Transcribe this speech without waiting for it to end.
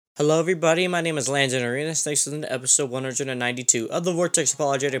Hello, everybody. My name is Landon Arenas. Thanks for listening to episode 192 of the Vortex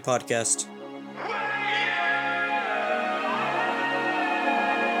Apologetic podcast.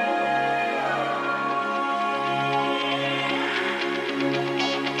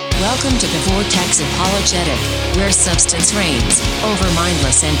 Welcome to the Vortex Apologetic, where substance reigns over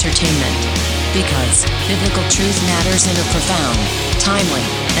mindless entertainment. Because biblical truth matters in a profound, timely,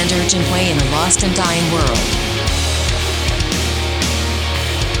 and urgent way in a lost and dying world.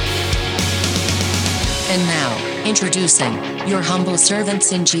 And now, introducing your humble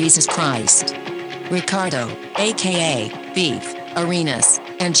servants in Jesus Christ. Ricardo, a.k.a. Beef, Arenas,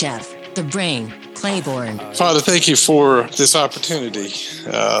 and Jeff, the Brain, Claiborne. Father, thank you for this opportunity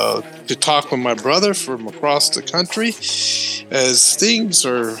to talk with my brother from across the country as things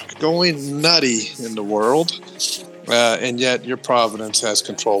are going nutty in the world, and yet your providence has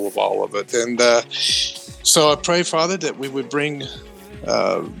control of all of it. And so I pray, Father, that we would bring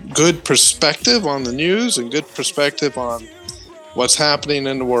good perspective on the news and good perspective on what's happening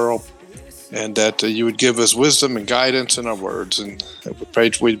in the world, and that you would give us wisdom and guidance in our words. And we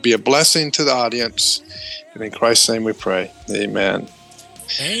pray we'd be a blessing to the audience. And in Christ's name we pray. Amen.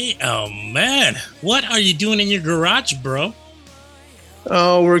 Hey, oh man, what are you doing in your garage, bro?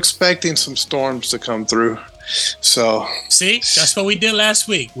 Oh, we're expecting some storms to come through. So see, that's what we did last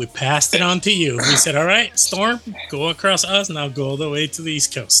week. We passed it on to you. We said, all right, storm, go across us, now go all the way to the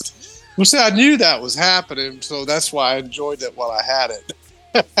East Coast. Well, see, I knew that was happening, so that's why I enjoyed it while I had it.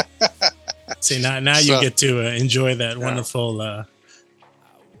 See, now you get to enjoy that wonderful,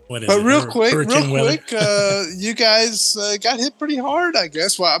 what is but it? Real quick, you guys got hit pretty hard, I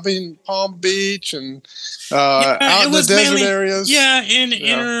guess. Well, I mean, Palm Beach and out in the desert areas. Yeah,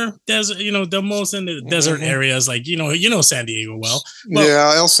 inner desert, the most in the desert areas, like, San Diego well.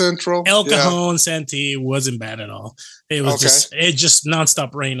 Yeah, El Centro. El Cajon, Santee wasn't bad at all. It was just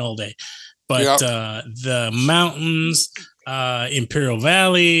nonstop rain all day. But the mountains, Imperial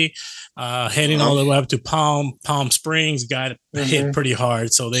Valley, heading all the way up to Palm Springs got hit pretty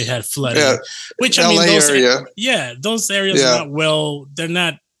hard, so they had flooding. Yeah. Which I mean, those areas are not they're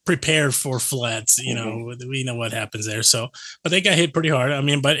not prepared for floods. We know what happens there. So, but they got hit pretty hard. I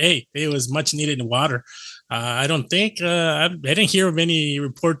mean, but hey, it was much needed water. I don't think I didn't hear of any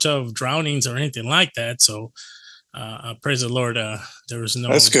reports of drownings or anything like that. So, praise the Lord, there was no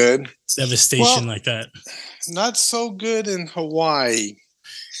that's good devastation like that. Not so good in Hawaii.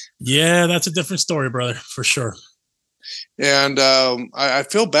 Yeah, that's a different story, brother, for sure. And I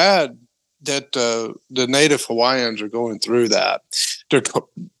feel bad that the native Hawaiians are going through that.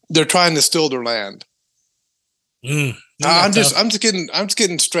 They're trying to steal their land. I'm just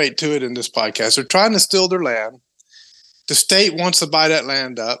getting straight to it in this podcast. They're trying to steal their land. The state wants to buy that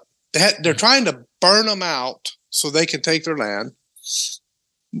land up. They're trying to burn them out so they can take their land.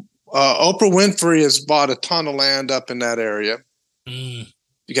 Oprah Winfrey has bought a ton of land up in that area.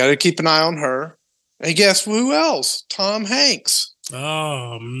 You got to keep an eye on her. And guess who else? Tom Hanks.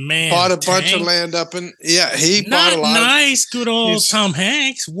 Oh, man. Bought a bunch of land up in... Yeah, he bought a lot. Nice, good old Tom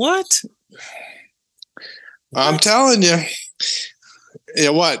Hanks. What? I'm telling you. Yeah,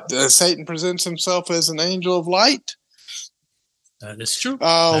 what? Satan presents himself as an angel of light? That is true.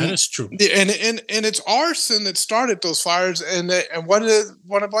 That is true. And it's arson that started those fires. And what do they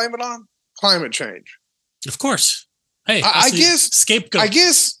want to blame it on? Climate change. Of course. Hey, I guess scapegoat.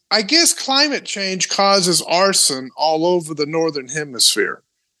 I guess climate change causes arson all over the northern hemisphere,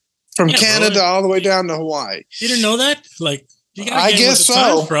 from Canada all the way down to Hawaii. You didn't know that? Like, you gotta I guess so,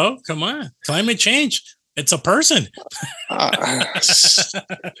 times, bro. Come on, climate change. It's a person. And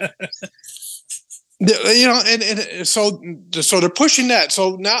so they're pushing that.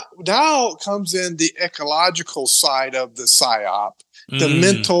 So now comes in the ecological side of the psyop, the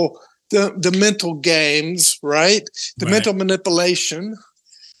mental games, right? The mental manipulation.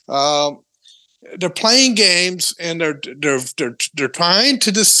 They're playing games, and they're trying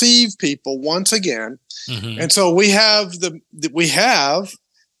to deceive people once again. And so we have the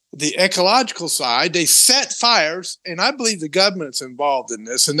ecological side. They set fires, and I believe the government's involved in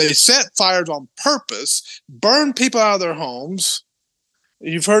this, and they set fires on purpose, burn people out of their homes.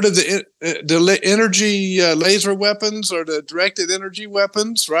 You've heard of the energy laser weapons or the directed energy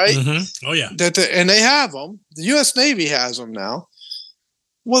weapons, right? Oh, yeah. And they have them. The U.S. Navy has them now.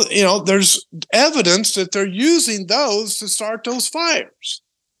 Well, there's evidence that they're using those to start those fires.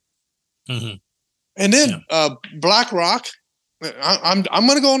 And then BlackRock. I'm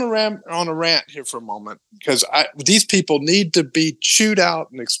going to go on a rant here for a moment, because these people need to be chewed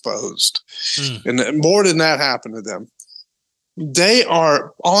out and exposed, and more than that happened to them. They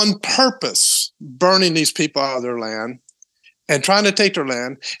are on purpose burning these people out of their land, and trying to take their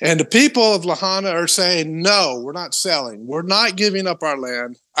land. And the people of Lahaina are saying, no, we're not selling. We're not giving up our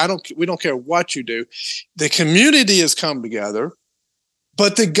land. We don't care what you do. The community has come together,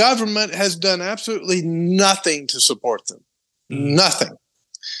 but the government has done absolutely nothing to support them. Nothing.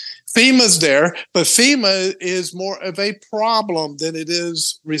 FEMA's there, but FEMA is more of a problem than it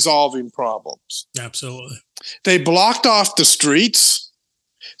is resolving problems. Absolutely. They blocked off the streets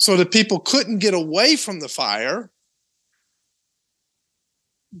so that people couldn't get away from the fire.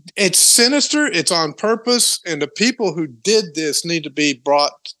 It's sinister. It's on purpose. And the people who did this need to be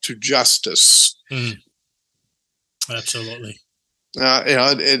brought to justice. Absolutely.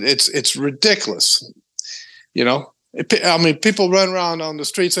 It's ridiculous. I mean, people run around on the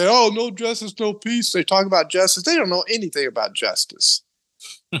street say, "Oh, no justice, no peace." They talk about justice. They don't know anything about justice.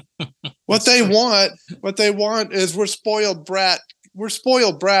 What they want is we're spoiled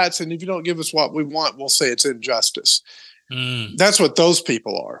brats, and if you don't give us what we want, we'll say it's injustice. That's what those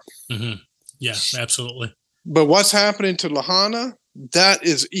people are. Yeah, absolutely. But what's happening to Lahaina, that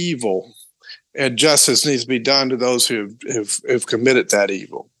is evil, and justice needs to be done to those who have committed that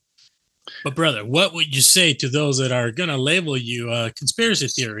evil. But brother, what would you say to those that are going to label you a conspiracy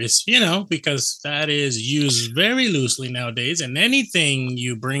theorist? Because that is used very loosely nowadays, and anything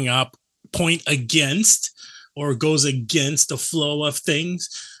you bring up, point against, or goes against the flow of things,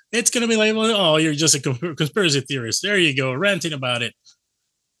 it's going to be labeled, oh, you're just a conspiracy theorist. There you go, ranting about it.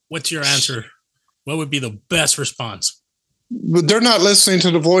 What's your answer? What would be the best response? But they're not listening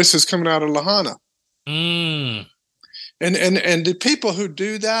to the voices coming out of Lahaina. And the people who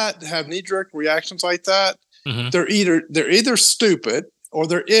do that, have knee-jerk reactions like that, they're either stupid, or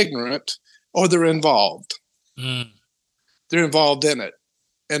they're ignorant, or they're involved. They're involved in it,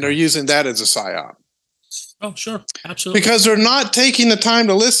 and they're using that as a psyop. Oh, sure. Absolutely. Because they're not taking the time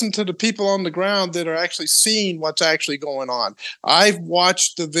to listen to the people on the ground that are actually seeing what's actually going on. I've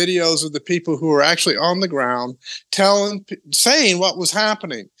watched the videos of the people who are actually on the ground saying what was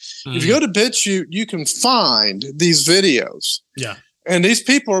happening. If you go to BitChute, you can find these videos. Yeah. And these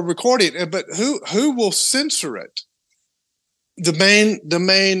people are recording it, but who will censor it? The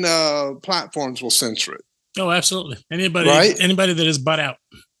main platforms will censor it. Oh, absolutely. Anybody that is butt out.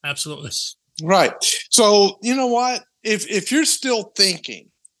 Absolutely. Right. So, you know what? If you're still thinking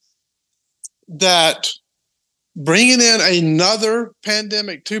that bringing in another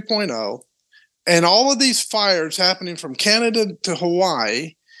pandemic 2.0 and all of these fires happening from Canada to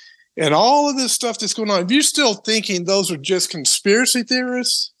Hawaii and all of this stuff that's going on, if you're still thinking those are just conspiracy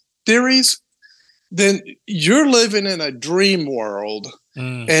theories, then you're living in a dream world,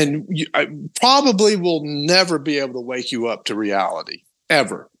 and I probably will never be able to wake you up to reality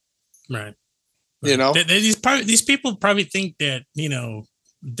ever. Right. These people probably think that,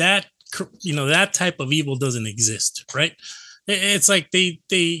 that type of evil doesn't exist, right? It's like they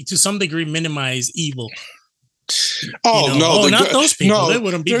to some degree minimize evil. Not those people. No, they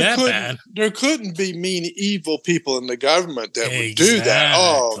wouldn't be that bad. There couldn't be mean, evil people in the government that would do that.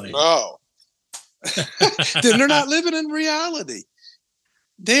 Oh, no. Then they're not living in reality.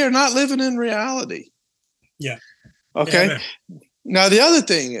 They are not living in reality. Yeah. Okay. Yeah. Now, the other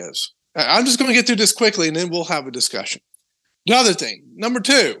thing is, I'm just going to get through this quickly and then we'll have a discussion. The other thing, number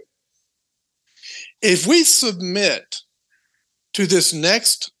 2, if we submit to this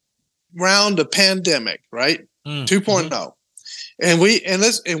next round of pandemic, right? 2.0, and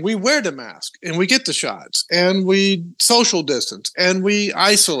we wear the mask and we get the shots and we social distance and we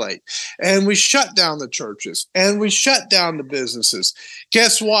isolate and we shut down the churches and we shut down the businesses,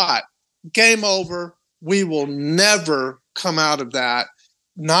 guess what? Game over. We will never come out of that.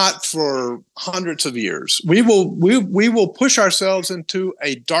 Not for hundreds of years. We will push ourselves into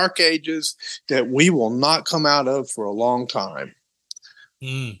a dark ages that we will not come out of for a long time.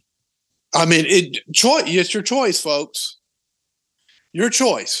 I mean, it's your choice, folks. Your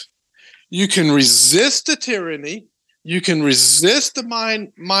choice. You can resist the tyranny. You can resist the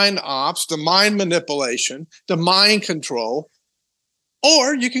mind ops, the mind manipulation, the mind control,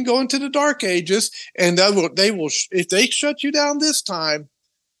 or you can go into the dark ages, and they will if they shut you down this time,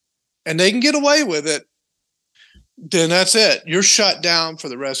 and they can get away with it, then that's it. You're shut down for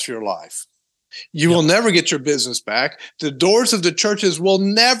the rest of your life. You will never get your business back. The doors of the churches will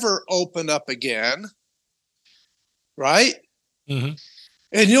never open up again. Right? And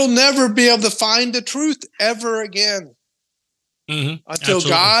you'll never be able to find the truth ever again. Until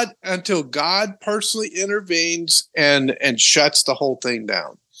God personally intervenes and shuts the whole thing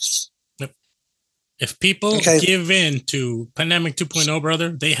down. If people give in to Pandemic 2.0,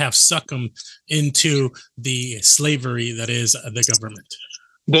 brother, they have succumbed into the slavery that is the government.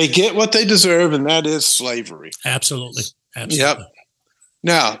 They get what they deserve, and that is slavery. Absolutely. Absolutely. Yep.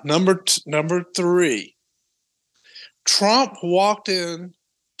 Now, number 3. Trump walked in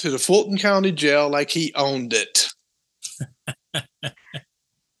to the Fulton County Jail like he owned it.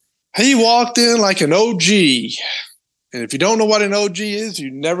 He walked in like an OG. And if you don't know what an OG is,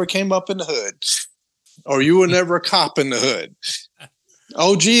 you never came up in the hood. Or you were never a cop in the hood.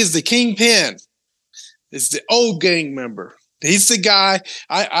 OG is the kingpin. It's the old gang member. He's the guy.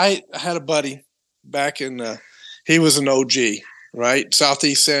 I had a buddy back in, he was an OG, right?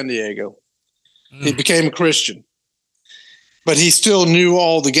 Southeast San Diego. He became a Christian. But he still knew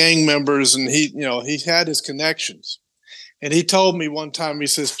all the gang members, and he had his connections. And he told me one time, he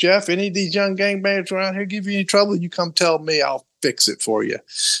says, Jeff, any of these young gangbangers around here give you any trouble, you come tell me, I'll fix it for you.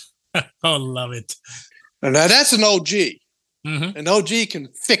 Oh, love it. And now that's an OG. An OG can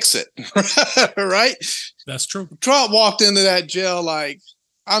fix it, right? That's true. Trump walked into that jail like,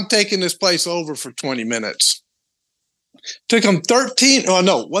 I'm taking this place over for 20 minutes. Took him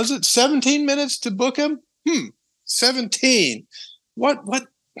 17 minutes to book him? 17. What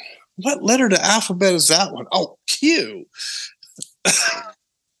letter to alphabet is that one? Oh, Q.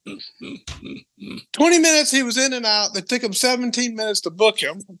 20 minutes he was in and out. It took him 17 minutes to book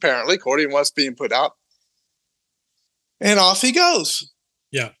him, apparently, according to what's being put out. And off he goes.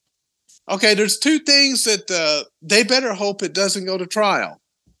 Yeah. Okay, there's 2 things that they better hope it doesn't go to trial.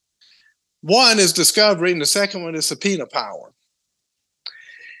 One is discovery, and the second one is subpoena power.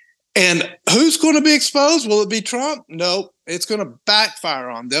 And who's going to be exposed? Will it be Trump? No, it's going to backfire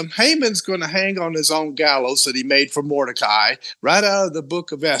on them. Haman's going to hang on his own gallows that he made for Mordecai right out of the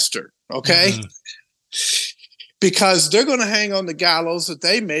book of Esther, okay? Because they're going to hang on the gallows that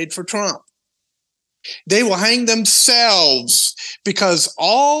they made for Trump. They will hang themselves because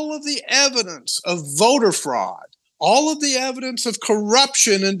all of the evidence of voter fraud, all of the evidence of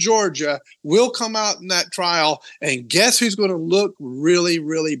corruption in Georgia will come out in that trial. And guess who's going to look really,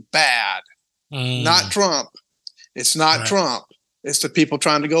 really bad? Not Trump. It's not Trump. It's the people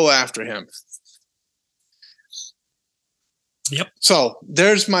trying to go after him. Yep. So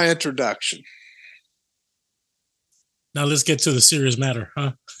there's my introduction. Now let's get to the serious matter,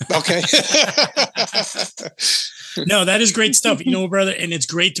 huh? Okay. No, that is great stuff, brother. And it's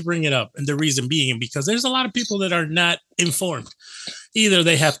great to bring it up. And the reason being, because there's a lot of people that are not informed. Either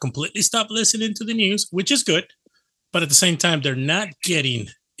they have completely stopped listening to the news, which is good, but at the same time, they're not getting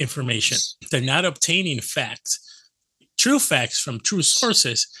information. They're not obtaining facts, true facts from true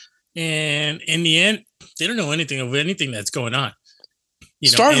sources. And in the end, they don't know anything of anything that's going on.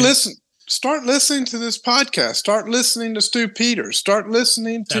 Start listening to this podcast. Start listening to Stu Peters. Start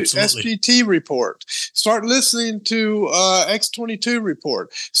listening to SGT Report. Start listening to X22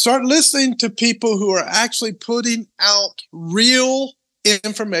 Report. Start listening to people who are actually putting out real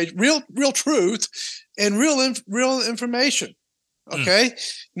information, real truth, and real information. Okay,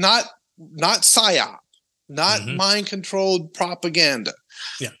 not psyop, not mind-controlled propaganda.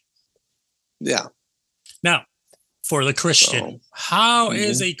 Yeah. Now, for the Christian, how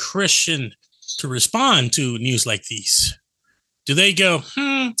is a Christian to respond to news like these? Do they go,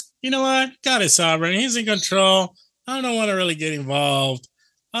 you know what? God is sovereign. He's in control. I don't want to really get involved.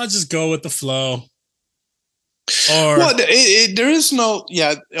 I'll just go with the flow. Or there is no,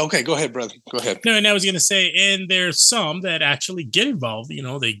 okay, go ahead, brother. Go ahead. No, and I was going to say, and there's some that actually get involved.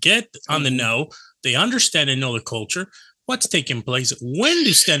 They get on the know. They understand and know the culture. What's taking place, when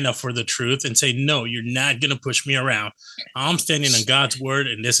to stand up for the truth and say, no, you're not going to push me around. I'm standing on God's word,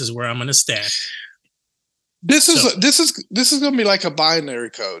 and this is where I'm going to stand. This is going to be like a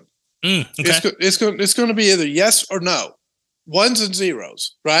binary code. Okay. It's going to be either yes or no, ones and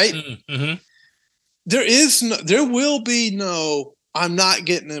zeros, right? There will be no, I'm not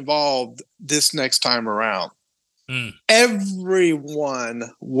getting involved this next time around. Everyone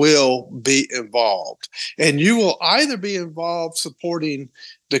will be involved, and you will either be involved supporting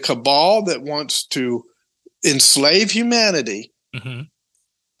the cabal that wants to enslave humanity,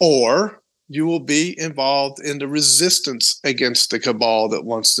 or you will be involved in the resistance against the cabal that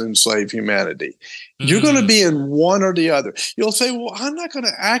wants to enslave humanity. You're going to be in one or the other. You'll say, well, I'm not going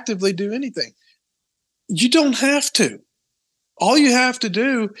to actively do anything. You don't have to. All you have to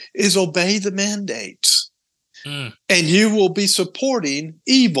do is obey the mandates. And you will be supporting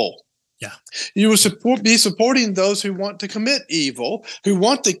evil. Yeah. You will be supporting those who want to commit evil, who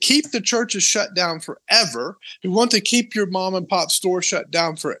want to keep the churches shut down forever, who want to keep your mom and pop store shut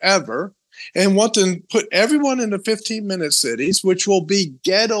down forever, and want to put everyone in the 15-minute cities, which will be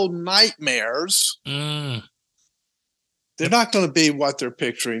ghetto nightmares. They're not going to be what they're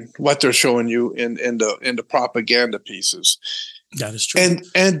picturing, what they're showing you in the propaganda pieces. That is true.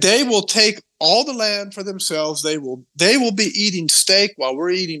 And they will take all the land for themselves. They will be eating steak while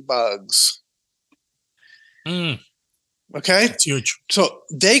we're eating bugs. Okay? That's huge. So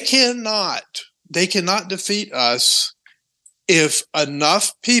they cannot defeat us if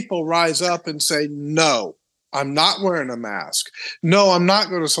enough people rise up and say, no, I'm not wearing a mask. No, I'm not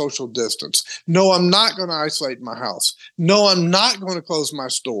going to social distance. No, I'm not going to isolate my house. No, I'm not going to close my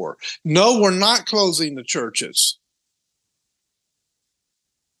store. No, we're not closing the churches.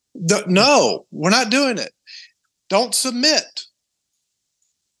 No, we're not doing it. Don't submit.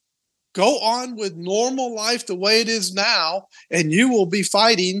 Go on with normal life the way it is now, and you will be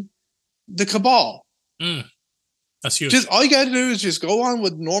fighting the cabal. That's huge. Just all you got to do is just go on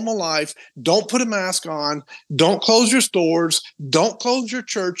with normal life. Don't put a mask on. Don't close your stores. Don't close your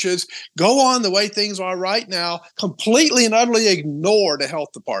churches. Go on the way things are right now. Completely and utterly ignore the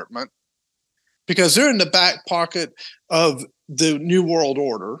health department because they're in the back pocket of the New World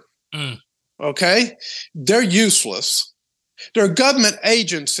Order. Okay? They're useless. They're a government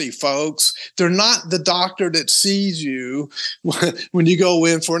agency, folks. They're not the doctor that sees you when you go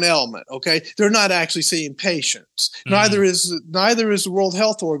in for an ailment, okay? They're not actually seeing patients. Neither is the World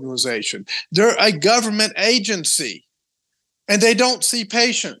Health Organization. They're a government agency, and they don't see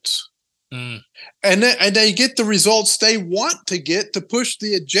patients. And they get the results they want to get to push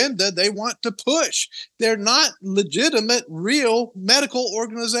the agenda they want to push. They're not legitimate, real medical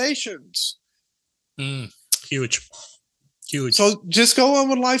organizations. Huge. So just go on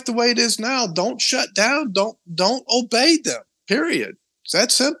with life the way it is now. Don't shut down. Don't obey them. Period. It's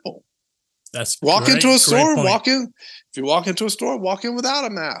that simple. That's walk into a store. Point. Walk in. If you walk into a store, walk in without a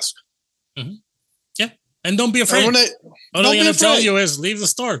mask. Yeah, and don't be afraid. All they're going to tell you is leave the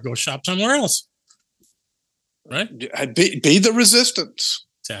store, go shop somewhere else. Right? Be the resistance.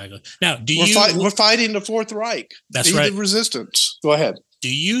 Exactly. Now, we're fighting the Fourth Reich. That's right. Be the resistance. Go ahead.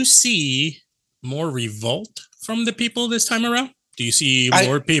 Do you see more revolt from the people this time around? Do you see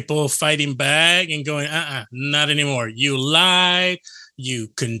more people fighting back and going, not anymore? You lied. You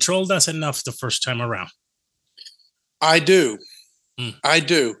controlled us enough the first time around. I do. I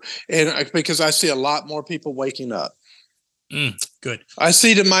do. And because I see a lot more people waking up. Good. I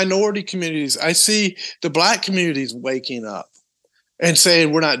see the minority communities. I see the Black communities waking up and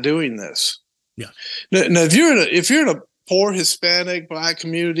saying, we're not doing this. Yeah. Now if you're in a poor Hispanic, Black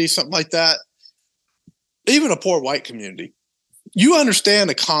community, something like that, even a poor white community, you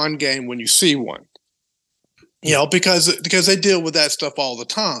understand a con game when you see one, because they deal with that stuff all the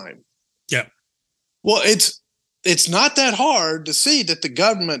time. Yeah. Well, it's not that hard to see that the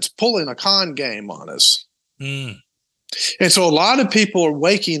government's pulling a con game on us. And so a lot of people are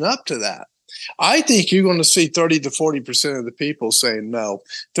waking up to that. I think you're going to see 30 to 40% of the people saying no,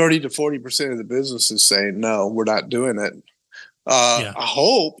 30 to 40% of the businesses saying no, we're not doing it. I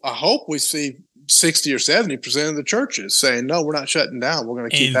hope we see 60 or 70% of the churches saying, no, we're not shutting down. We're going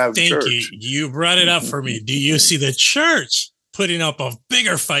to keep having church. You brought it up for me. Do you see the church putting up a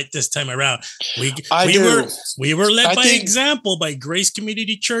bigger fight this time around? We were led by example by Grace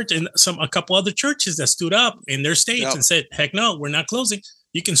Community Church and a couple other churches that stood up in their states and said, heck no, we're not closing.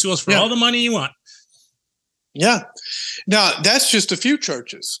 You can sue us for all the money you want. Yeah. Now, that's just a few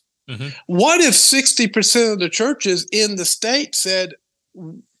churches. What if 60% of the churches in the state said,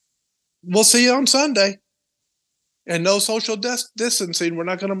 we'll see you on Sunday, and no social distancing. We're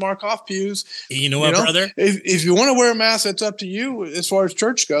not going to mark off pews. You know what, brother? If you want to wear a mask, that's up to you as far as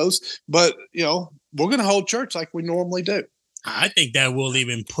church goes. But, we're going to hold church like we normally do. I think that will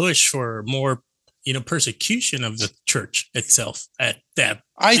even push for more, persecution of the church itself at that.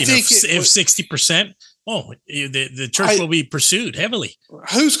 I think if 60%, the church will be pursued heavily.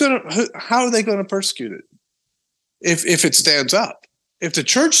 How are they going to persecute it if it stands up? If the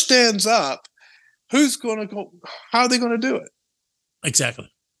church stands up, who's going to go? How are they going to do it?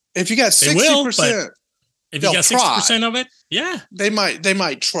 Exactly. If you got 60%, if you got 60% of it, they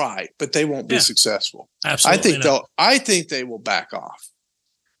might try, but they won't be successful. Absolutely. I think they will back off,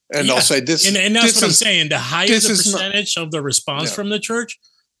 and they'll say this. And that's what I'm saying. The higher the percentage of the response from the church,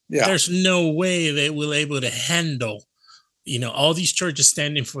 there's no way they will able to handle, all these churches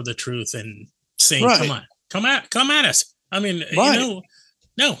standing for the truth and saying, come at us. I mean,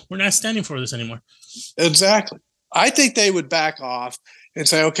 no, we're not standing for this anymore. Exactly. I think they would back off and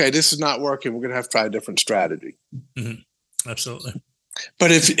say, okay, this is not working. We're going to have to try a different strategy. Absolutely.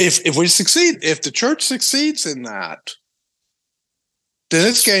 But if we succeed, if the church succeeds in that, then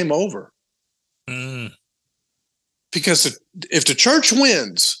it's game over. Because if the church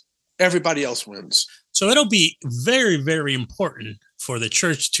wins, everybody else wins. So it'll be very, very important for the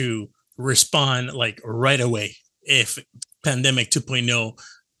church to respond like right away. If pandemic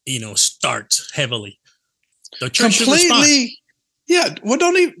 2.0, starts heavily. The church should respond. Yeah. Well,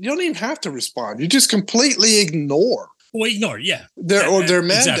 you don't even have to respond. You just completely ignore. Yeah. Their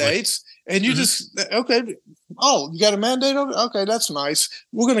mandates. Exactly. And you just, okay. Oh, you got a mandate? Okay, that's nice.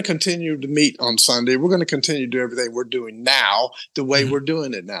 We're going to continue to meet on Sunday. We're going to continue to do everything we're doing now the way we're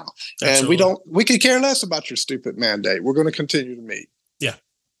doing it now. Absolutely. And we could care less about your stupid mandate. We're going to continue to meet. Yeah.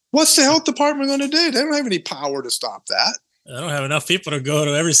 What's the health department going to do? They don't have any power to stop that. I don't have enough people to go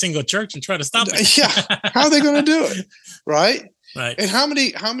to every single church and try to stop it. Yeah. How are they going to do it? Right. Right. And how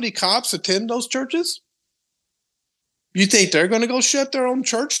many cops attend those churches? You think they're going to go shut their own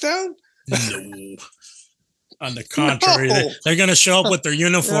church down? No. On the contrary, they're going to show up with their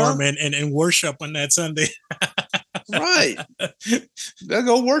uniform and worship on that Sunday. Right. They'll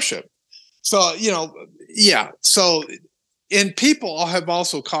go worship. So, So, and people have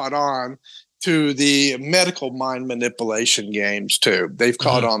also caught on to the medical mind manipulation games too. They've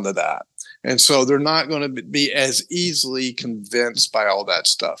caught on to that. And so they're not going to be as easily convinced by all that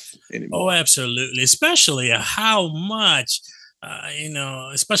stuff anymore. Oh, absolutely. Especially how much,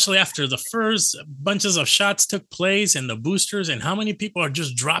 especially after the first bunches of shots took place and the boosters and how many people are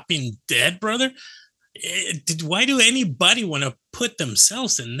just dropping dead, brother. Why do anybody want to put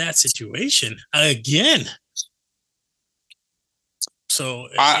themselves in that situation again? So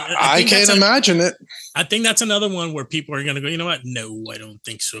I can't imagine it. I think that's another one where people are going to go, you know what? No, I don't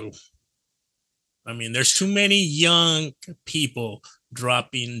think so. I mean, there's too many young people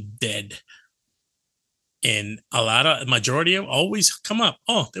dropping dead. And majority of always come up.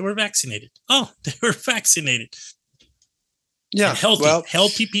 Oh, they were vaccinated. Oh, they were vaccinated. Yeah. And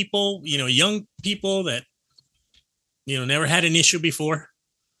healthy people, young people that, never had an issue before.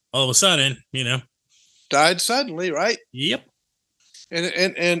 All of a sudden, died suddenly, right? Yep.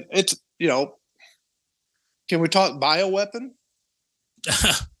 And it's, can we talk bioweapon?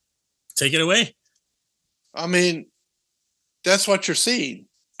 Take it away. I mean, that's what you're seeing.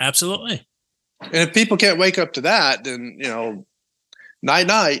 Absolutely. And if people can't wake up to that, then,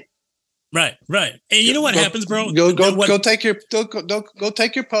 night. Right. And you know what happens, bro? Go take your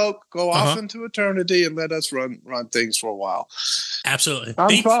poke, go off into eternity, and let us run things for a while. Absolutely.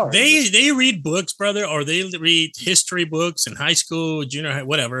 I'm sorry. They read books, brother, or they read history books in high school, junior high,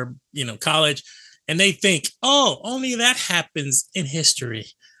 whatever, college, and they think, oh, only that happens in history.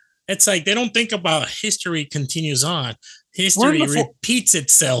 It's like they don't think about history continues on. History repeats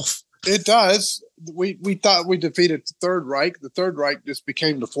itself. It does. We thought we defeated the Third Reich. The Third Reich just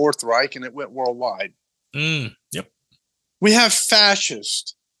became the Fourth Reich, and it went worldwide. Yep. We have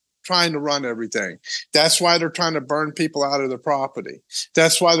fascists trying to run everything. That's why they're trying to burn people out of their property.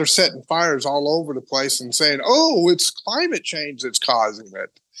 That's why they're setting fires all over the place and saying, oh, it's climate change that's causing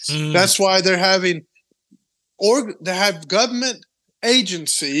it. That's why they're having they have government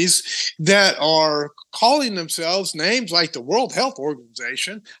agencies that are calling themselves names like the World Health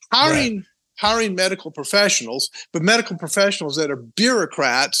Organization, hiring medical professionals, but medical professionals that are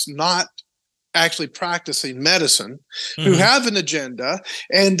bureaucrats, not actually practicing medicine, who have an agenda,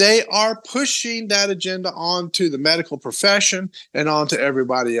 and they are pushing that agenda onto the medical profession and onto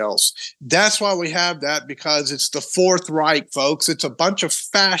everybody else. That's why we have that, because it's the Fourth Reich, folks. It's a bunch of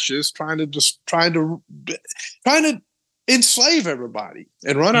fascists trying to enslave everybody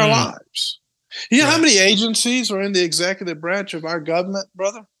and run our lives. You know how many agencies are in the executive branch of our government,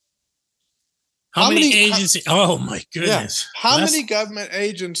 brother? How many agencies? Oh my goodness! Yeah. How many government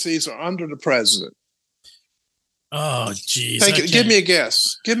agencies are under the president? Oh geez! Give me a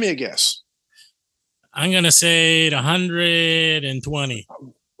guess. Give me a guess. I'm gonna say 120.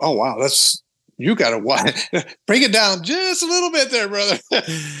 Oh wow, you got to bring it down just a little bit there, brother.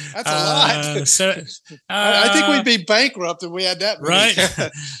 That's a lot. I think we'd be bankrupt if we had that many. Right?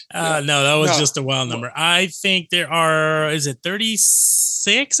 No, that was just a wild number. I think there are. Is it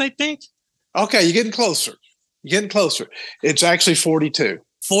 36? I think. Okay, you're getting closer. It's actually 42.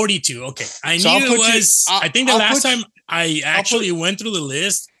 42. Okay, I knew it was. I think the last time I actually went through the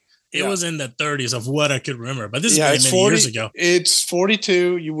list, it was in the 30s of what I could remember. But this is many years ago. It's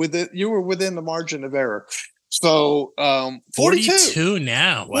 42. You were within the margin of error. So 42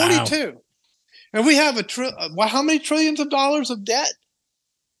 now. Wow. 42. And we have how many trillions of dollars of debt?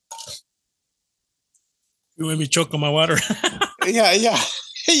 You made me choke on my water. Yeah.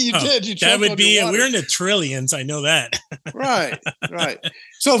 You did. That would be. We're in the trillions. I know that. Right.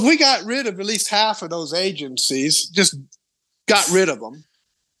 So if we got rid of at least half of those agencies, just got rid of them,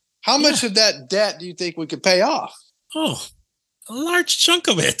 how much of that debt do you think we could pay off? Oh, a large chunk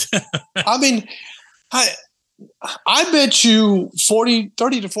of it. I mean, I bet you 30 to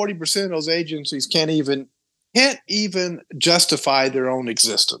 40% of those agencies can't even can't even justify their own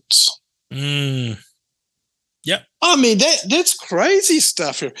existence. Yep. I mean, that's crazy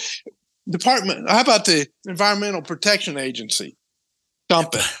stuff here. Department, how about the Environmental Protection Agency?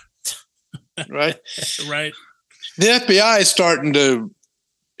 Dump it. Right? Right. The FBI is starting to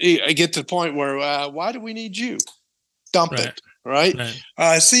get to the point where, why do we need you? Dump it. Right?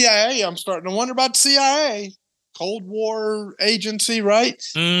 CIA, I'm starting to wonder about the CIA. Cold War agency, right?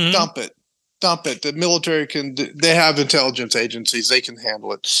 Mm-hmm. Dump it. The military they have intelligence agencies. They can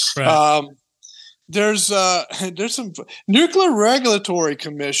handle it. Right. There's some Nuclear Regulatory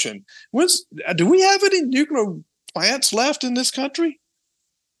Commission. Do we have any nuclear plants left in this country?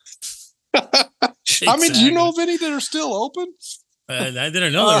 Exactly. I mean, do you know of any that are still open? I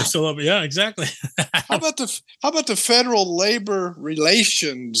didn't know they were still open. Yeah, exactly. How about the Federal Labor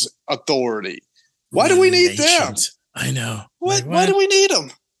Relations Authority? Why do we need them? I know. Why do we need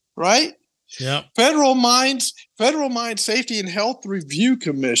them? Right? Yeah. Federal Mine Safety and Health Review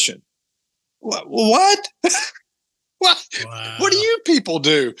Commission. What? What? Wow. What do you people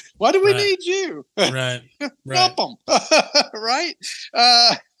do? Why do we need you? Right. Dump them. Right?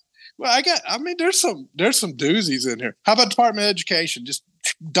 There's some doozies in here. How about Department of Education? Just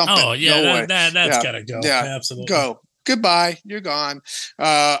dump it. Oh yeah, that's gotta go. Yeah, absolutely. Go. Goodbye. You're gone.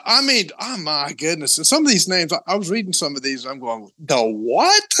 Oh my goodness. Some of these names, I was reading some of these. I'm going, the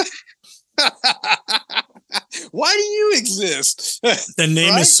what? Why do you exist? The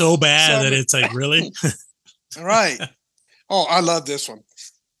name is so bad that it's like, really? Right. Oh, I love this one.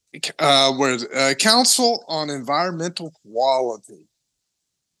 Council on Environmental Quality.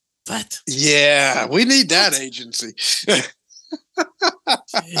 What? Yeah, we need that agency.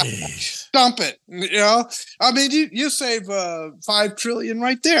 Dump it. I mean, you save $5 trillion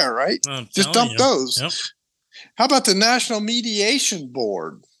right there, right? Just dump those. Yep. How about the National Mediation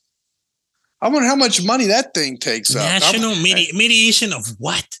Board? I wonder how much money that thing takes up. National mediation of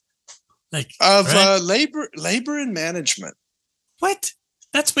what? Labor and management. What?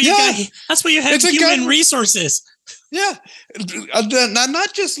 That's what you got. That's what you have. Human resources. Yeah,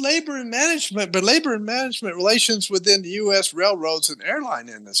 not just labor and management, but labor and management relations within the U.S. railroads and airline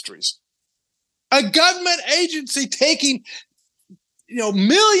industries. A government agency taking,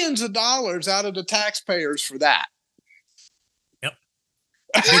 millions of dollars out of the taxpayers for that. Yep.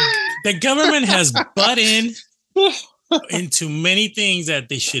 The government has butt into many things that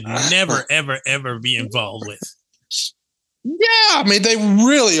they should never, ever, ever be involved with. Yeah, I mean, they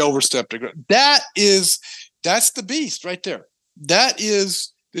really overstepped. That's the beast right there. That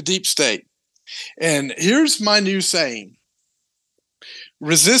is the deep state. And here's my new saying.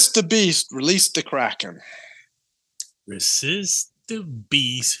 Resist the beast, release the Kraken. Resist the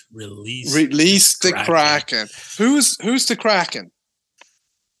beast, release the Kraken. Who's the Kraken?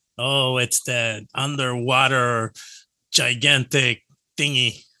 Oh, it's that underwater gigantic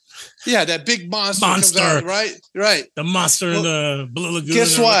thingy. Yeah, that big monster. Comes out, right. The monster in the Blue Lagoon.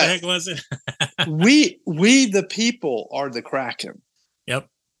 Guess what? What the heck was it? we the people are the Kraken. Yep.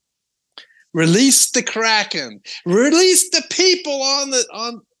 Release the Kraken. Release the people on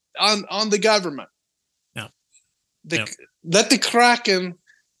the government. Yeah. Let the Kraken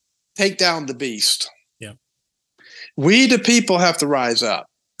take down the beast. Yeah. We the people have to rise up.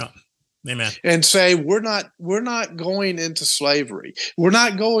 Amen. And say we're not going into slavery. We're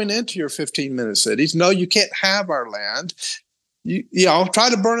not going into your 15-minute cities. No, you can't have our land. You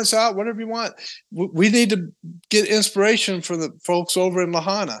try to burn us out, whatever you want. We need to get inspiration from the folks over in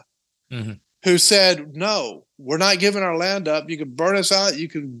Lahana, who said, no, we're not giving our land up. You can burn us out. You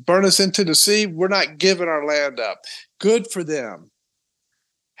can burn us into the sea. We're not giving our land up. Good for them.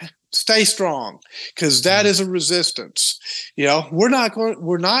 Stay strong, because that is a resistance. We're not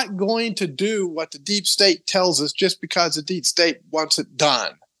going to do what the deep state tells us just because the deep state wants it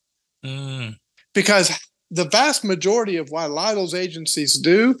done. Because the vast majority of what a lot of those agencies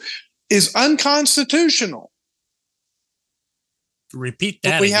do is unconstitutional. Repeat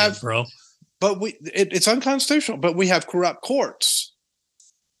that again, bro. But it's unconstitutional. But we have corrupt courts.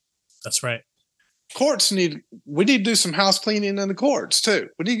 That's right. We need to do some house cleaning in the courts too.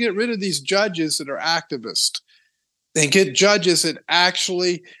 We need to get rid of these judges that are activists and get judges that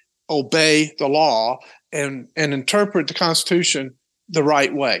actually obey the law and interpret the Constitution the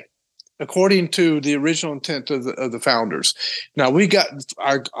right way, according to the original intent of the founders. Now we got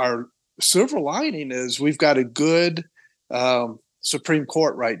our silver lining is we've got a good Supreme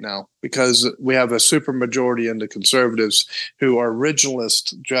Court right now, because we have a supermajority in the conservatives who are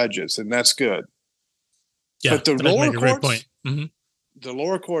originalist judges, and that's good. Yeah, but the lower courts, the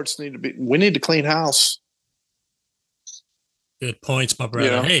lower courts we need to clean house. Good points, my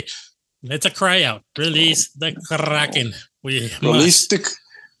brother. Hey, It's a cry out. Release the Kraken. Release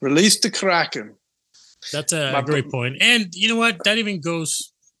the Kraken. That's a great point. And you know what? That even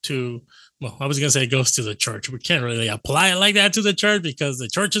goes to, well, I was going to say it goes to the church. We can't really apply it like that to the church because the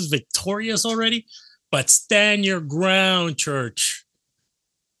church is victorious already. But stand your ground, church.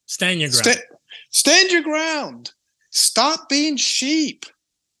 Stand your ground. Stand your ground. Stop being sheep.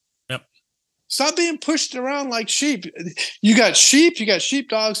 Yep. Stop being pushed around like sheep. You got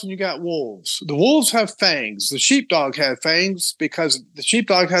sheepdogs, and you got wolves. The wolves have fangs. The sheepdog have fangs because the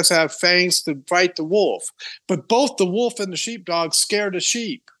sheepdog has to have fangs to fight the wolf. But both the wolf and the sheepdog scare the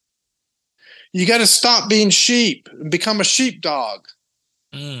sheep. You got to stop being sheep and become a sheepdog.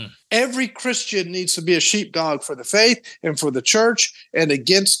 Every Christian needs to be a sheepdog for the faith and for the church and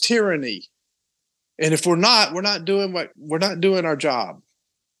against tyranny. And if we're not doing our job.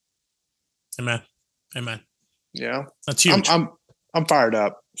 Amen. Yeah. That's huge. I'm fired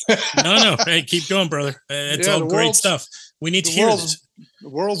up. No. Hey, keep going, brother. It's all great stuff. We need to hear this. The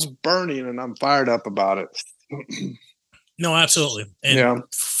world's burning and I'm fired up about it. No, absolutely. And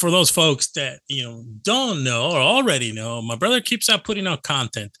for those folks that, don't know or already know, my brother keeps out putting out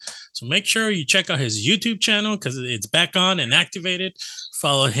content. So make sure you check out his YouTube channel because it's back on and activated.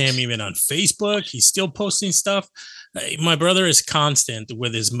 Follow him even on Facebook. He's still posting stuff. My brother is constant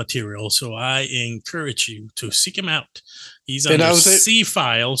with his material. So I encourage you to seek him out. He's on C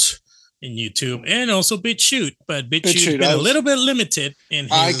Files in YouTube and also BitChute, but BitChute been a little bit limited in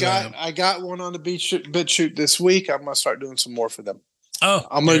his. I got one on the BitChute this week. I'm gonna start doing some more for them. Oh,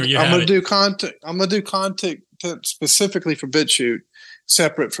 I'm gonna do content. I'm gonna do content specifically for BitChute,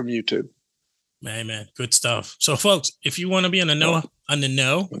 separate from YouTube. Man, good stuff. So, folks, if you want to be on the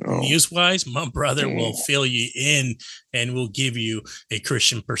know, news-wise, my brother will fill you in and will give you a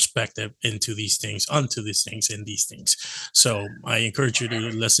Christian perspective onto these things, and these things. So, I encourage you to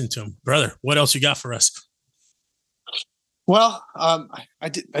listen to him, brother. What else you got for us? Well, I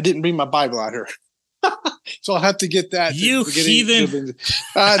didn't bring my Bible out here. So I'll have to get that. You heathen.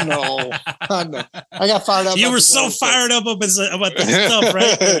 I know. I got fired up. You were so fired up about this stuff,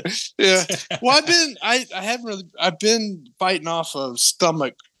 right? Yeah. Well, I've been fighting off of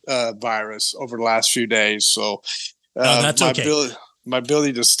stomach virus over the last few days. So that's okay. My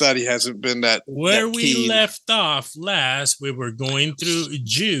ability to study hasn't been that. Where we left off last, we were going through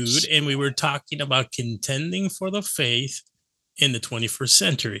Jude and we were talking about contending for the faith in the 21st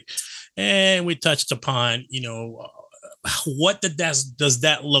century. And we touched upon, what does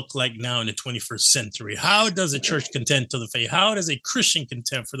that look like now in the 21st century? How does a church contend to the faith? How does a Christian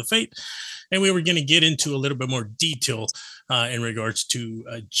contend for the faith? And we were going to get into a little bit more detail in regards to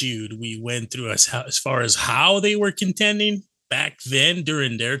Jude. We went through as far as how they were contending back then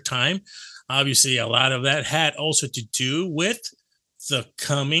during their time. Obviously, a lot of that had also to do with the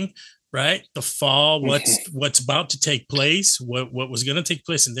coming, right? The fall, what's about to take place, what was going to take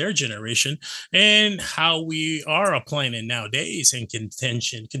place in their generation, and how we are applying it nowadays in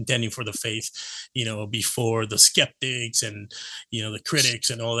contending for the faith, before the skeptics and, the critics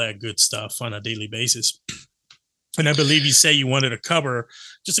and all that good stuff on a daily basis. And I believe you say you wanted to cover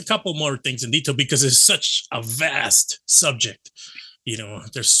just a couple more things in detail because it's such a vast subject.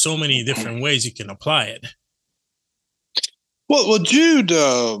 There's so many different ways you can apply it. Well, Jude,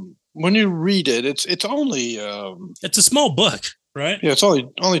 when you read it, it's only it's a small book, right? Yeah, it's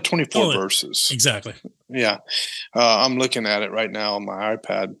only 24 verses. Exactly. Yeah, I'm looking at it right now on my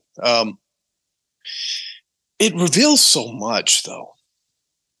iPad. It reveals so much, though.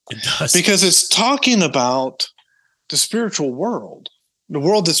 It does, because it's talking about the spiritual world, the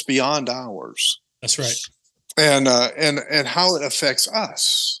world that's beyond ours. That's right. And how it affects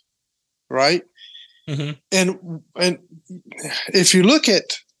us, right? Mm-hmm. And if you look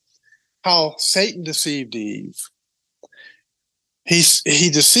at how Satan deceived Eve, he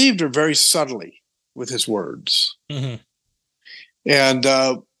deceived her very subtly with his words. Mm-hmm.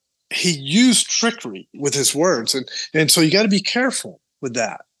 And he used trickery with his words. And so you got to be careful with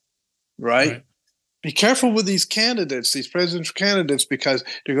that, right? Be careful with these candidates, these presidential candidates, because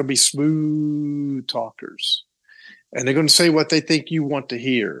they're going to be smooth talkers. And they're going to say what they think you want to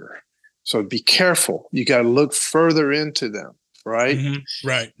hear. So be careful. You got to look further into them. Right. Mm-hmm.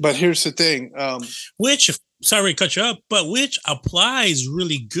 Right. But here's the thing. Sorry to cut you up, but which applies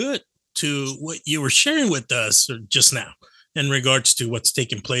really good to what you were sharing with us just now in regards to what's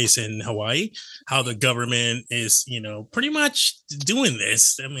taking place in Hawaii, how the government is, pretty much doing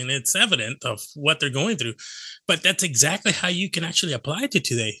this. I mean, it's evident of what they're going through, but that's exactly how you can actually apply it to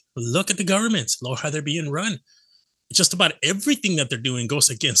today. Look at the governments, look how they're being run. Just about everything that they're doing goes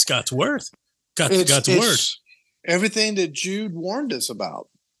against God's word. God's word. Everything that Jude warned us about.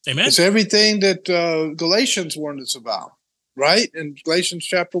 Amen. It's everything that Galatians warned us about, right? In Galatians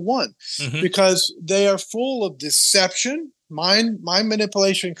chapter 1, because they are full of deception, mind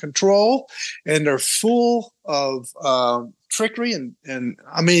manipulation, control, and they're full of trickery. And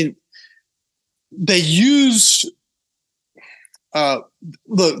I mean, they use,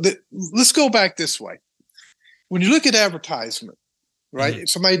 let's go back this way. When you look at advertisement, right?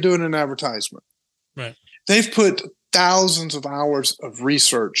 Somebody doing an advertisement, right? They've put thousands of hours of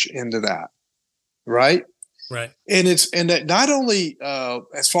research into that, right? Right. And that not only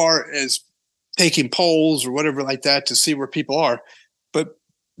as far as taking polls or whatever like that to see where people are, but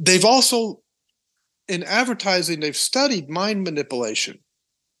they've also, in advertising, they've studied mind manipulation.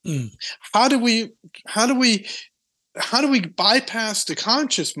 How do we bypass the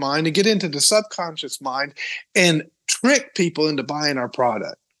conscious mind and get into the subconscious mind and trick people into buying our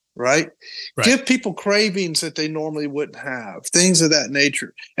product? Right? Give people cravings that they normally wouldn't have, things of that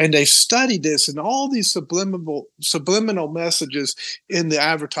nature. And they've studied this and all these subliminal messages in the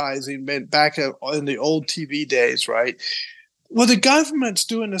advertising back in the old TV days, right? Well, the government's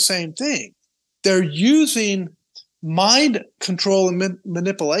doing the same thing. They're using mind control and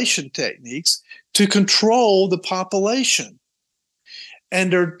manipulation techniques to control the population.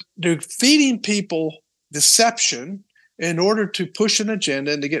 And they're feeding people deception in order to push an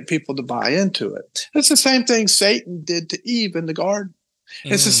agenda and to get people to buy into it. It's the same thing Satan did to Eve in the garden.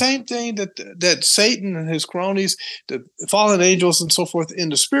 It's the same thing that Satan and his cronies, the fallen angels and so forth in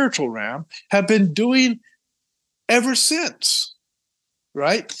the spiritual realm, have been doing ever since,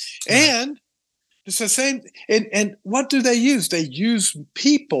 right? And it's the same. And what do they use? They use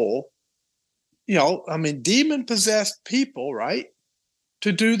people, demon-possessed people, right,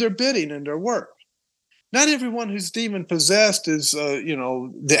 to do their bidding and their work. Not everyone who's demon possessed is,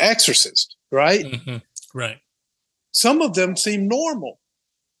 the exorcist, right? Right. Some of them seem normal,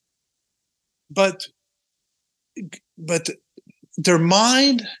 but their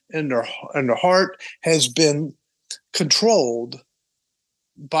mind and their heart has been controlled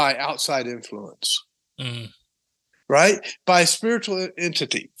by outside influence, right? By a spiritual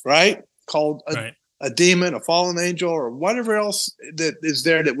entity, right? Called a demon, a fallen angel, or whatever else that is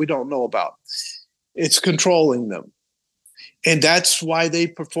there that we don't know about. It's controlling them. And that's why they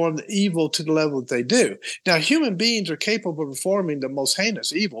perform the evil to the level that they do. Now, human beings are capable of performing the most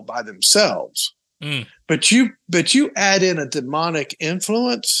heinous evil by themselves. But you add in a demonic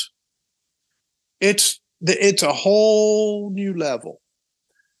influence, it's a whole new level.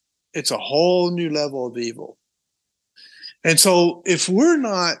 It's a whole new level of evil. And so if we're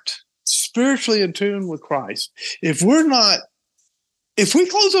not spiritually in tune with Christ, if we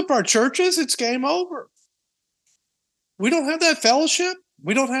close up our churches, it's game over. We don't have that fellowship.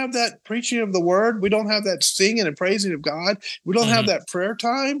 We don't have that preaching of the word. We don't have that singing and praising of God. We don't have that prayer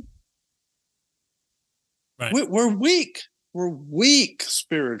time. Right. We're weak. We're weak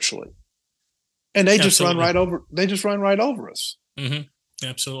spiritually. And they just run right over. They just run right over us.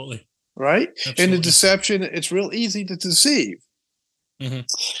 Absolutely. Right. Absolutely. And the deception, it's real easy to deceive.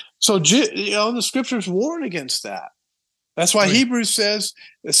 So, the scriptures warn against that. That's why Hebrews says,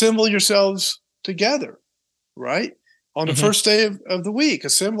 assemble yourselves together, right? On the first day of the week,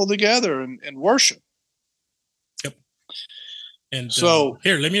 assemble together and worship. Yep. And so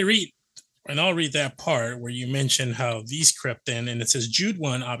here, let me read, and I'll read that part where you mentioned how these crept in, and it says Jude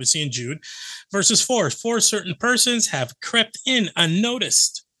 1, obviously in Jude, verses 4, certain persons have crept in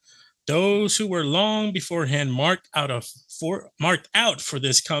unnoticed. Those who were long beforehand marked out for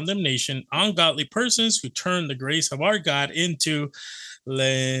this condemnation, ungodly persons who turn the grace of our God into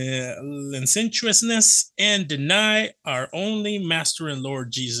licentiousness and deny our only Master and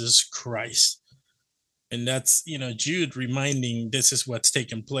Lord Jesus Christ. And that's, Jude reminding this is what's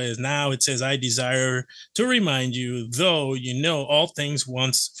taking place. Now it says, I desire to remind you, though you know all things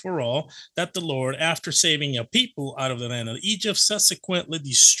once for all, that the Lord, after saving a people out of the land of Egypt, subsequently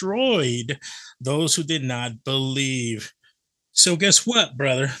destroyed those who did not believe. So guess what,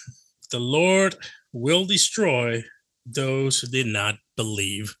 brother? The Lord will destroy those who did not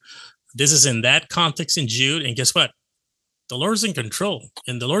believe. This is in that context in Jude. And guess what? The Lord's in control,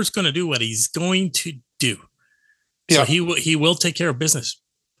 and the Lord's going to do what he's going to do. So he will take care of business.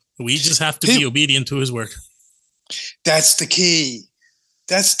 We just have to be obedient to his word. That's the key.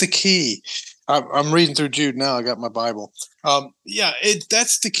 That's the key. I'm reading through Jude now. I got my Bible.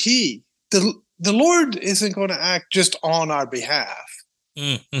 That's the key. The Lord isn't going to act just on our behalf.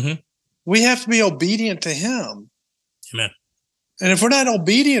 We have to be obedient to him. Amen. And if we're not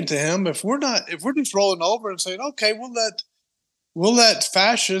obedient to him, if we're just rolling over and saying, okay, we'll let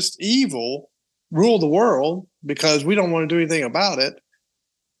fascist evil rule the world because we don't want to do anything about it,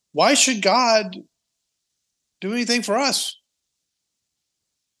 why should God do anything for us?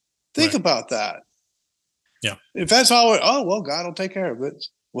 Think about that. Yeah. If that's all, God will take care of it.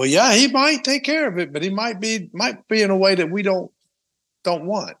 Well, yeah, he might take care of it, but he might be in a way that we don't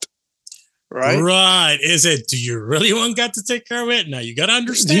want. Right? Right. Is it, do you really want God to take care of it? Now you got to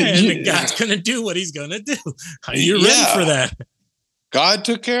understand that God's going to do what he's going to do. Are you ready for that? God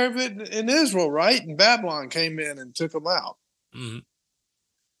took care of it in Israel, right? And Babylon came in and took them out. Mm-hmm.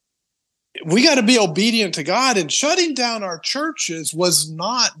 We got to be obedient to God, and shutting down our churches was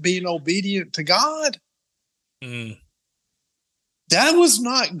not being obedient to God. Mm. That was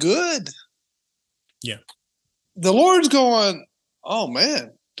not good. Yeah. The Lord's going, oh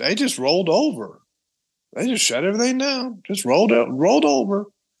man, they just rolled over. They just shut everything down. Just rolled over.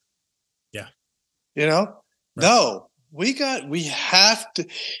 Yeah. You know? Right. No, we have to.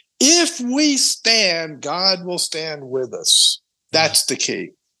 If we stand, God will stand with us. That's the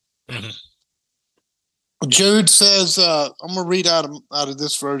key. Mm-hmm. Jude says, I'm going to read out of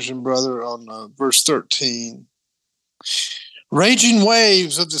this version, brother, on verse 13. Raging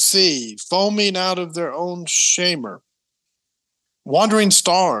waves of the sea, foaming out of their own shamer. Wandering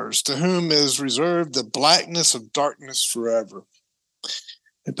stars, to whom is reserved the blackness of darkness forever.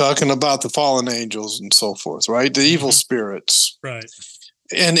 They're talking about the fallen angels and so forth, right? The evil spirits. Right.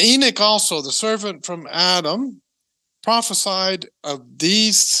 And Enoch also, the servant from Adam, prophesied of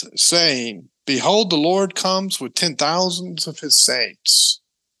these, saying, behold, the Lord comes with 10,000s of his saints.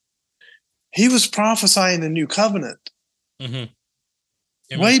 He was prophesying the new covenant.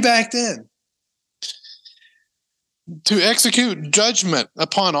 Mm-hmm. Way back then. To execute judgment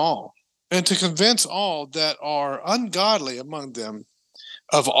upon all, and to convince all that are ungodly among them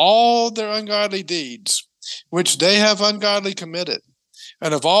of all their ungodly deeds, which they have ungodly committed,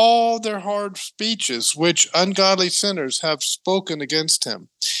 and of all their hard speeches, which ungodly sinners have spoken against him.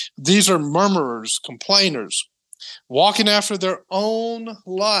 These are murmurers, complainers, walking after their own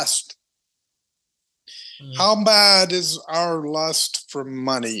lust. How bad is our lust for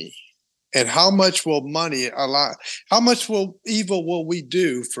money? And how much will money allow? How much evil will we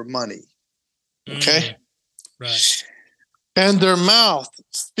do for money? Okay? Right. And their mouth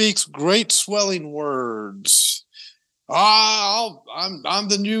speaks great swelling words. I'm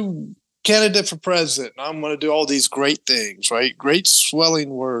the new candidate for president. I'm going to do all these great things, right? Great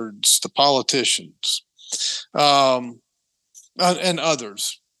swelling words to politicians. And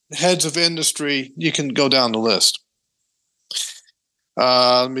others. Heads of industry, you can go down the list.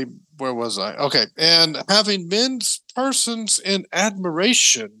 Where was I? Okay. And having men's persons in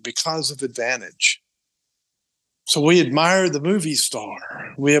admiration because of advantage. So we admire the movie star.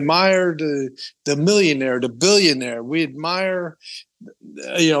 We admire the millionaire, the billionaire. We admire,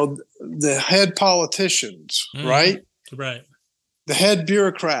 the head politicians, right? Right. The head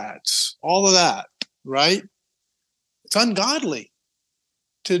bureaucrats, all of that, right? It's ungodly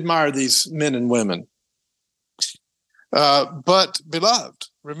to admire these men and women. But, beloved,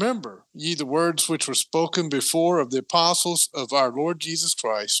 remember ye the words which were spoken before of the apostles of our Lord Jesus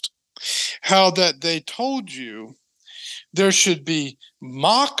Christ, how that they told you there should be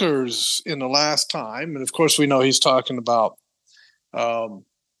mockers in the last time. And, of course, we know he's talking about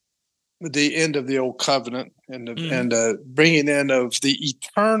the end of the old covenant and the bringing in of the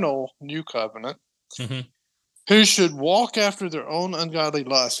eternal new covenant. Mm-hmm. Who should walk after their own ungodly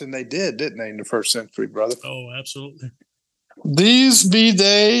lusts. And they did, didn't they, in the first century, brother? Oh, absolutely. These be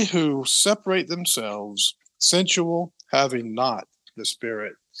they who separate themselves, sensual, having not the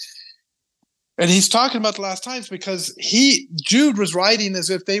Spirit. And he's talking about the last times because Jude was writing as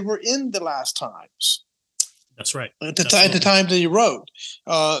if they were in the last times. That's right. At the time that he wrote.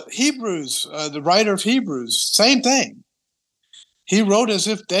 Hebrews, the writer of Hebrews, same thing. He wrote as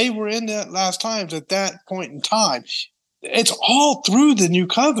if they were in the last times at that point in time. It's all through the New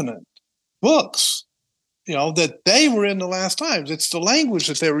Covenant books, that they were in the last times. It's the language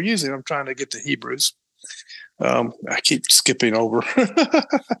that they were using. I'm trying to get to Hebrews. I keep skipping over.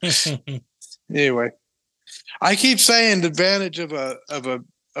 Anyway, I keep saying the advantage of a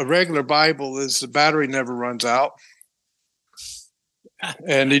regular Bible is the battery never runs out.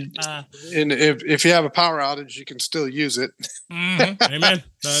 And if you have a power outage, you can still use it. Mm-hmm. Amen.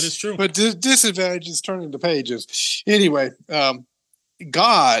 That is true. But disadvantage is turning the pages. Anyway,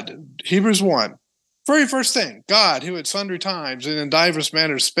 God, Hebrews 1, very first thing, God, who at sundry times and in divers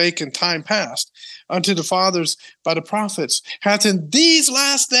manners spake in time past unto the fathers by the prophets, hath in these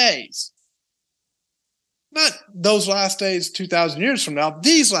last days, not those last days 2,000 years from now,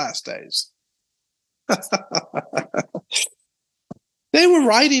 these last days. They were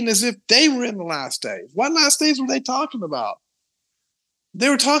writing as if they were in the last days. What last days were they talking about? They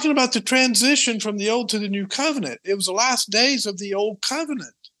were talking about the transition from the old to the new covenant. It was the last days of the old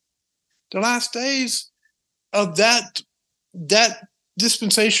covenant, the last days of that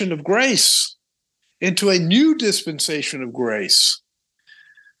dispensation of grace into a new dispensation of grace,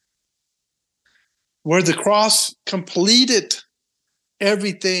 where the cross completed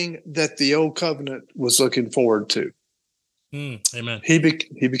everything that the old covenant was looking forward to. Amen. He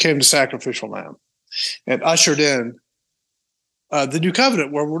became the sacrificial lamb and ushered in the new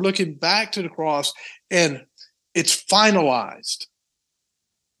covenant, where we're looking back to the cross and it's finalized.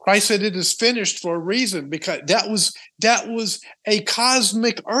 Christ said it is finished for a reason, because that was a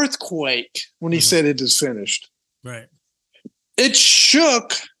cosmic earthquake when he said it is finished. Right. It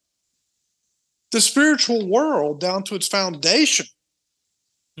shook the spiritual world down to its foundation.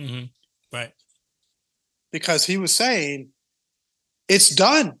 Right. Because he was saying, it's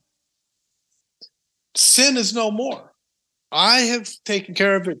done. Sin is no more. I have taken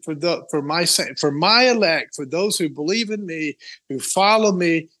care of it for my elect, for those who believe in me, who follow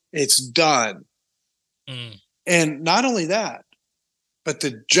me. It's done. And not only that, but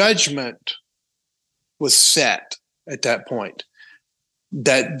the judgment was set at that point,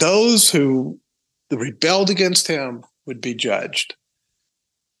 that those who rebelled against him would be judged.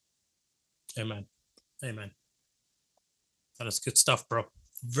 Amen. Amen. That is good stuff, bro.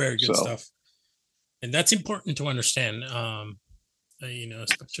 Very good stuff. And that's important to understand,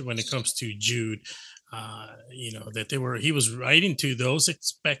 especially when it comes to Jude, that he was writing to those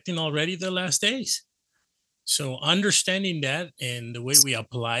expecting already the last days. So understanding that and the way we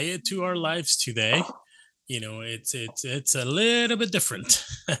apply it to our lives today, it's a little bit different.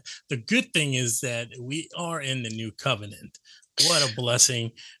 The good thing is that we are in the new covenant. What a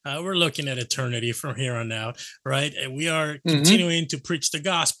blessing. We're looking at eternity from here on out, right? And we are continuing to preach the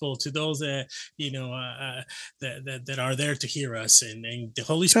gospel to those that, that are there to hear us, and the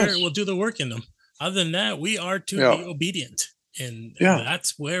Holy Spirit will do the work in them. Other than that, we are to be obedient, and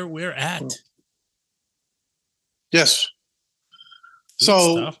that's where we're at. Yes.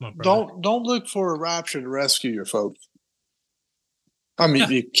 So don't look for a rapture to rescue your folks. I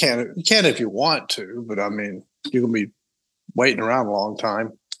mean, you can if you want to, but I mean, you're gonna be waiting around a long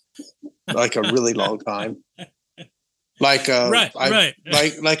time, like a really long time. Like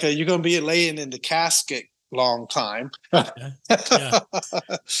you're gonna be laying in the casket long time.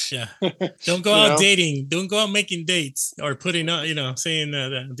 Yeah. Don't go out dating. Don't go out making dates or putting out, saying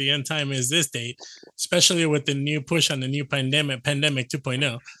the end time is this date, especially with the new push on the new pandemic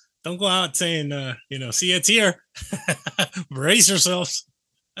 2.0. Don't go out saying, see, it's here. Brace yourselves.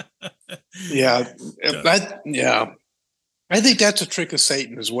 I think that's a trick of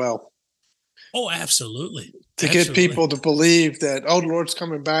Satan as well. Oh, absolutely. To get people to believe that, the Lord's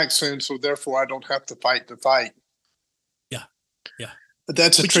coming back soon, so therefore I don't have to fight the fight. Yeah. But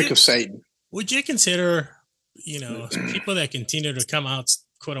that's a trick of Satan. Would you consider, people that continue to come out,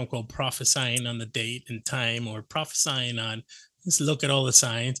 quote unquote, prophesying on the date and time, or prophesying on, let's look at all the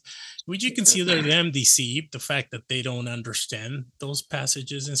signs. Would you consider them deceived? The fact that they don't understand those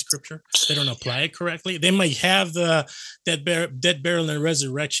passages in Scripture, they don't apply it correctly. They might have the dead, burial, and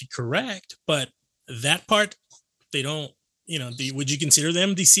resurrection correct, but that part they don't. Would you consider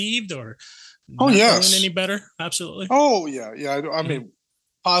them deceived or not doing any better? Absolutely. Oh yeah. I mean,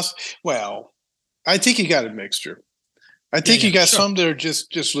 well, I think you got a mixture. I think you got some that are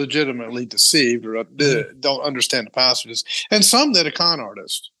just legitimately deceived or don't understand the passages, and some that are con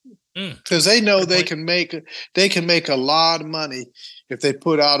artists because they know they can make a lot of money if they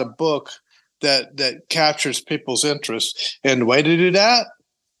put out a book that captures people's interest. And the way to do that,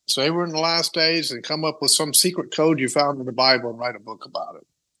 say we're in the last days and come up with some secret code you found in the Bible and write a book about it.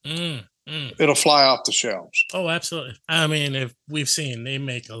 It'll fly off the shelves. Oh, absolutely. I mean, if we've seen, they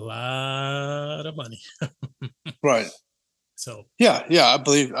make a lot of money. Right. So I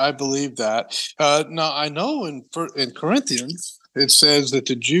believe that. Now I know in Corinthians it says that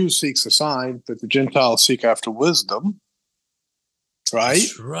the Jew seeks a sign, but the Gentiles seek after wisdom. Right.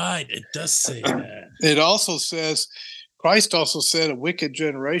 That's right. It does say that. It also says, Christ also said, a wicked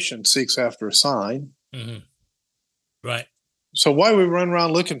generation seeks after a sign. Right. So why we run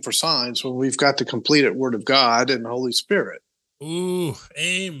around looking for signs when we've got the completed Word of God and the Holy Spirit? Ooh,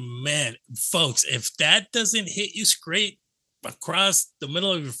 amen, folks. If that doesn't hit you straight across the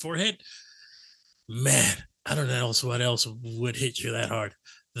middle of your forehead, man, I don't know what else would hit you that hard.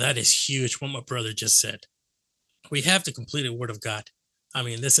 That is huge, what my brother just said. We have the completed Word of God. I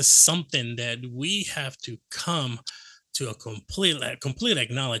mean, this is something that we have to come to a complete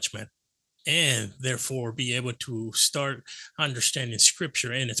acknowledgement, and therefore be able to start understanding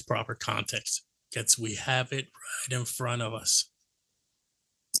Scripture in its proper context, because we have it right in front of us.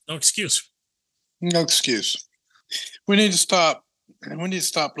 No excuse. No excuse. We need to stop. We need to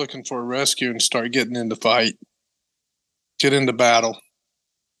stop looking for a rescue and start getting into fight. Get into battle.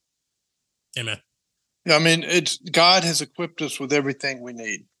 Amen. I mean, God has equipped us with everything we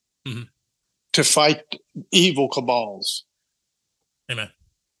need to fight evil cabals. Amen.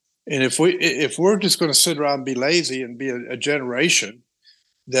 And if we're just going to sit around and be lazy and be a generation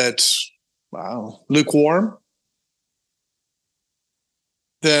that's lukewarm,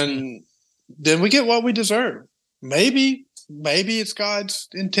 then we get what we deserve. Maybe it's God's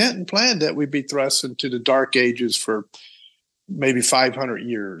intent and plan that we be thrust into the dark ages for maybe 500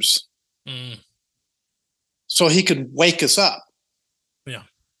 years. So he can wake us up. Yeah.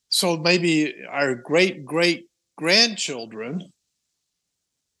 So maybe our great-great-grandchildren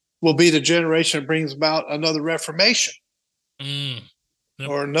will be the generation that brings about another reformation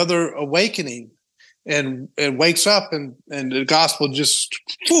or another awakening and wakes up and the gospel just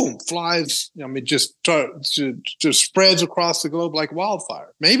boom flies. I mean, just spreads across the globe like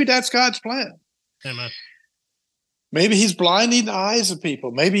wildfire. Maybe that's God's plan. Amen. Maybe he's blinding the eyes of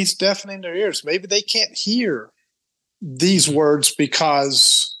people. Maybe he's deafening their ears. Maybe they can't hear these words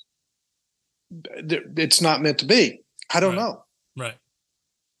because it's not meant to be. I don't know. Right.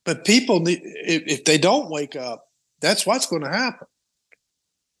 But people need, if they don't wake up, that's what's going to happen.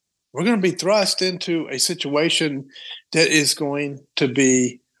 We're going to be thrust into a situation that is going to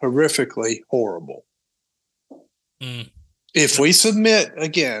be horrifically horrible. If we submit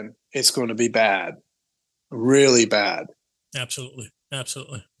again, it's going to be bad. Really bad. Absolutely.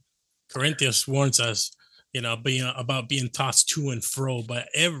 Corinthians warns us, about being tossed to and fro by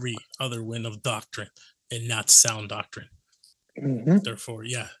every other wind of doctrine and not sound doctrine. Therefore,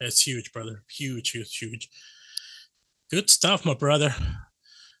 it's huge, brother. Huge. Good stuff, my brother.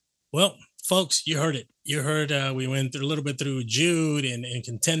 Well, folks, you heard it. You heard we went through a little bit through Jude and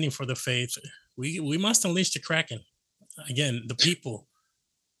contending for the faith. We must unleash the Kraken. Again, the people.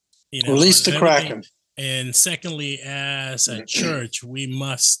 Release the Kraken. And secondly, as a church, we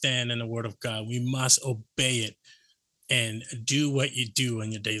must stand in the word of God. We must obey it and do what you do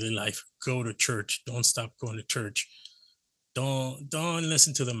in your daily life. Go to church. Don't stop going to church. Don't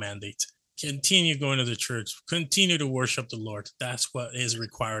listen to the mandates. Continue going to the church. Continue to worship the Lord. That's what is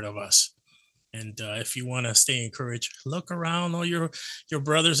required of us. And if you want to stay encouraged, look around all your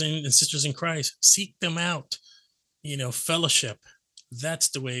brothers and sisters in Christ. Seek them out. Fellowship. That's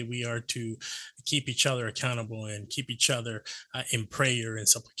the way we are to keep each other accountable and keep each other in prayer and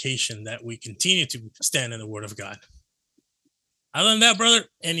supplication, that we continue to stand in the word of God. Other than that, brother,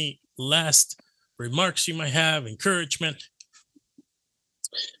 any last remarks you might have, encouragement?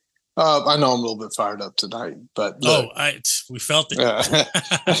 I know I'm a little bit fired up tonight, but look, we felt it.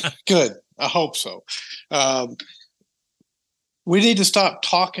 Good. I hope so. We need to stop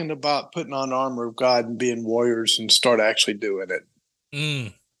talking about putting on the armor of God and being warriors and start actually doing it.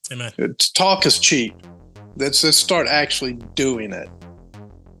 Amen. Talk is cheap. Let's start actually doing it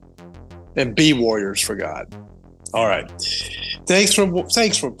and be warriors for God. All right. Thanks for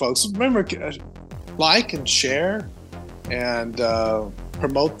folks. Remember, like and share and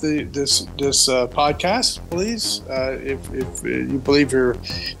promote this podcast, please. If you believe you're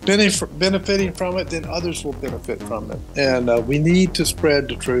benefiting from it, then others will benefit from it. And we need to spread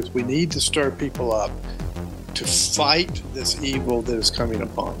the truth. We need to stir people up to fight this evil that is coming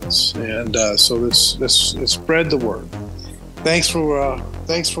upon us. And so let's spread the word. Thanks for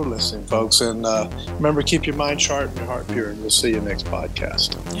listening, folks. And remember, keep your mind sharp and your heart pure, and we'll see you next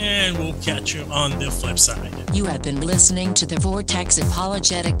podcast. And we'll catch you on the flip side. You have been listening to the Vortex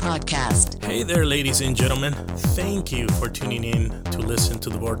Apologetic Podcast. Hey there, ladies and gentlemen. Thank you for tuning in to listen to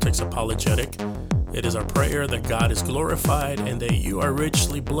the Vortex Apologetic. It is our prayer that God is glorified and that you are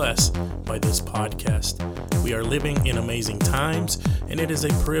richly blessed by this podcast. We are living in amazing times, and it is a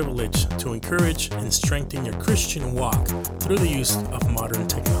privilege to encourage and strengthen your Christian walk through the use of modern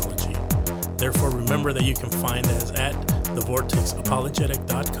technology. Therefore, remember that you can find us at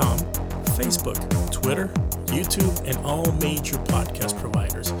thevortexapologetic.com, Facebook, Twitter, YouTube, and all major podcast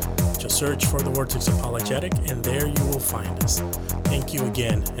providers. Just search for the Vortex Apologetic, and there you will find us. Thank you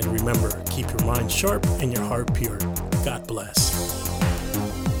again, and remember, keep your mind sharp and your heart pure. God bless.